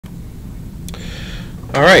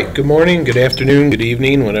All right, good morning, good afternoon, good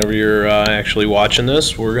evening, whenever you're actually watching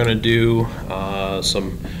this. We're going to do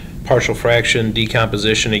some partial fraction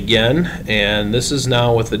decomposition again, and this is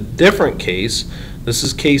now with a different case. This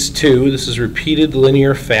is case 2. This is repeated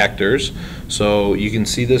linear factors. So you can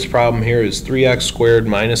see this problem here is 3x squared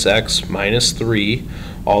minus x minus 3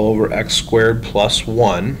 all over x squared plus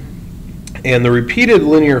 1. And the repeated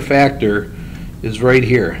linear factor is right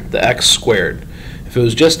here, the x squared. If it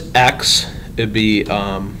was just x, it'd be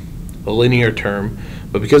a linear term,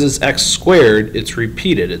 but because it's x squared, it's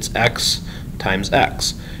repeated. It's x times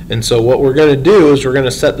x. And so what we're going to do is we're going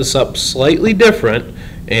to set this up slightly different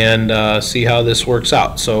and see how this works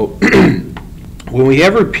out. So when we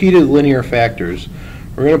have repeated linear factors,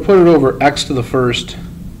 we're going to put it over x to the first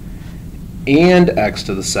and x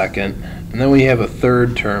to the second, and then we have a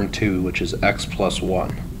third term too, which is x plus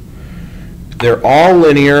 1. They're all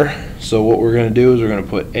linear, so what we're going to do is we're going to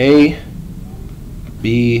put a,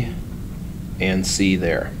 b, and c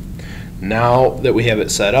there. Now that we have it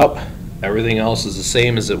set up, everything else is the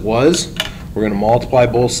same as it was. We're going to multiply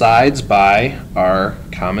both sides by our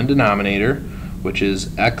common denominator, which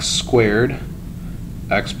is x squared,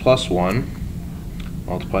 x plus 1.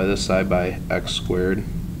 Multiply this side by x squared,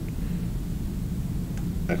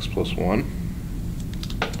 x plus 1.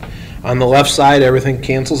 On the left side, everything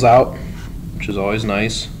cancels out, which is always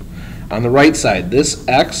nice. On the right side, this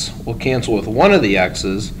x will cancel with one of the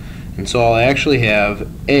x's, and so I'll actually have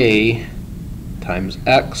a times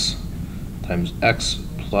x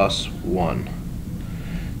plus 1.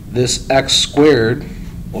 This x squared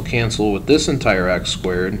will cancel with this entire x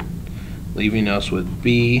squared, leaving us with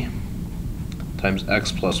b times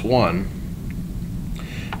x plus 1.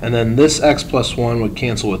 And then this x plus 1 would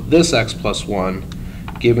cancel with this x plus 1,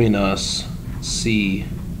 giving us c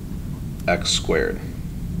x squared.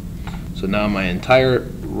 So now my entire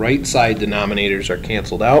right side denominators are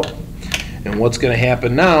canceled out. And what's going to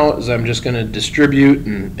happen now is I'm just going to distribute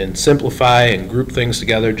and simplify and group things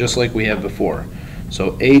together just like we have before.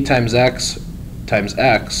 So a times x is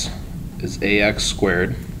ax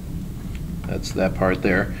squared. That's that part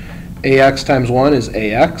there. Ax times 1 is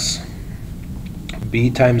ax.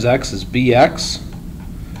 B times x is bx.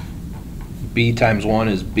 B times 1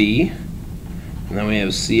 is b. And then we have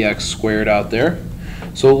cx squared out there.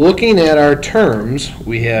 So looking at our terms,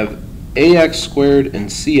 we have ax squared and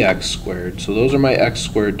cx squared. So those are my x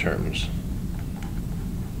squared terms.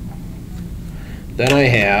 Then I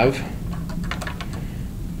have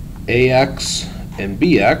ax and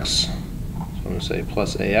bx. So I'm going to say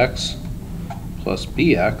plus ax plus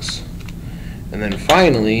bx. And then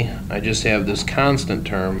finally, I just have this constant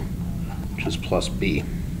term, which is plus b.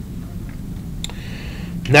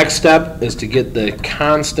 Next step is to get the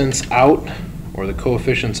constants out, or the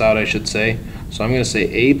coefficients out, I should say. So I'm going to say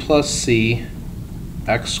a plus c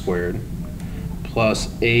x squared plus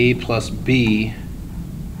a plus b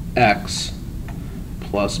x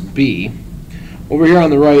plus b. Over here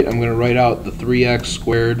on the right, I'm going to write out the 3x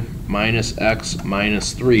squared minus x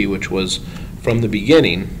minus 3, which was from the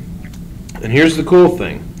beginning. And here's the cool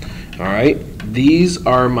thing. All right, these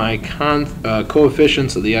are my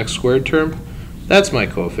coefficients of the x squared term. That's my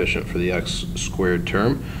coefficient for the x squared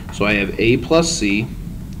term. So I have a plus c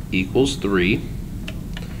equals 3.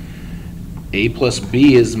 A plus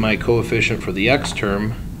b is my coefficient for the x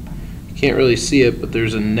term. You can't really see it, but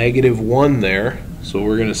there's a negative 1 there. So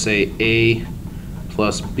we're going to say a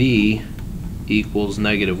plus b equals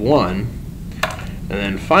negative 1. And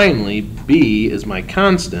then finally, b is my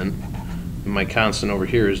constant, and my constant over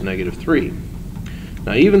here is negative 3.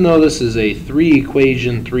 Now, even though this is a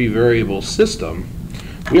 3-equation, 3-variable system,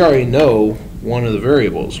 we already know one of the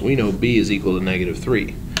variables. We know b is equal to negative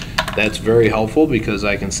 3. That's very helpful because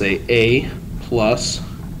I can say a plus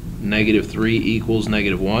negative 3 equals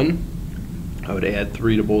negative 1. I would add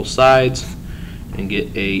 3 to both sides and get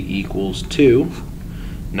a equals 2.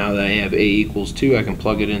 Now that I have a equals 2, I can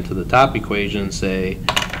plug it into the top equation and say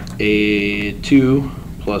a 2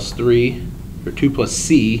 plus 3, or 2 plus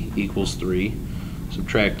c equals 3.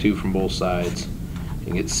 Subtract 2 from both sides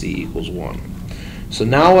and get c equals 1. So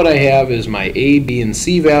now what I have is my a, b, and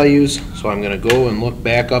c values. So I'm going to go and look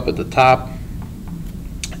back up at the top.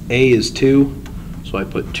 A is 2, so I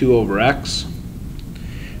put 2 over x.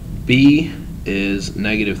 B is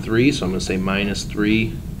negative 3, so I'm going to say minus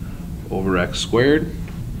 3 over x squared.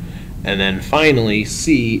 And then finally,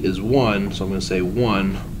 c is 1, so I'm going to say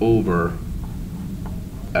 1 over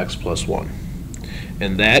x plus 1.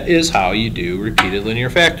 And that is how you do repeated linear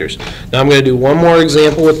factors. Now I'm going to do one more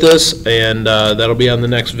example with this, and that'll be on the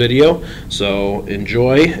next video. So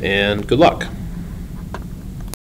enjoy and good luck.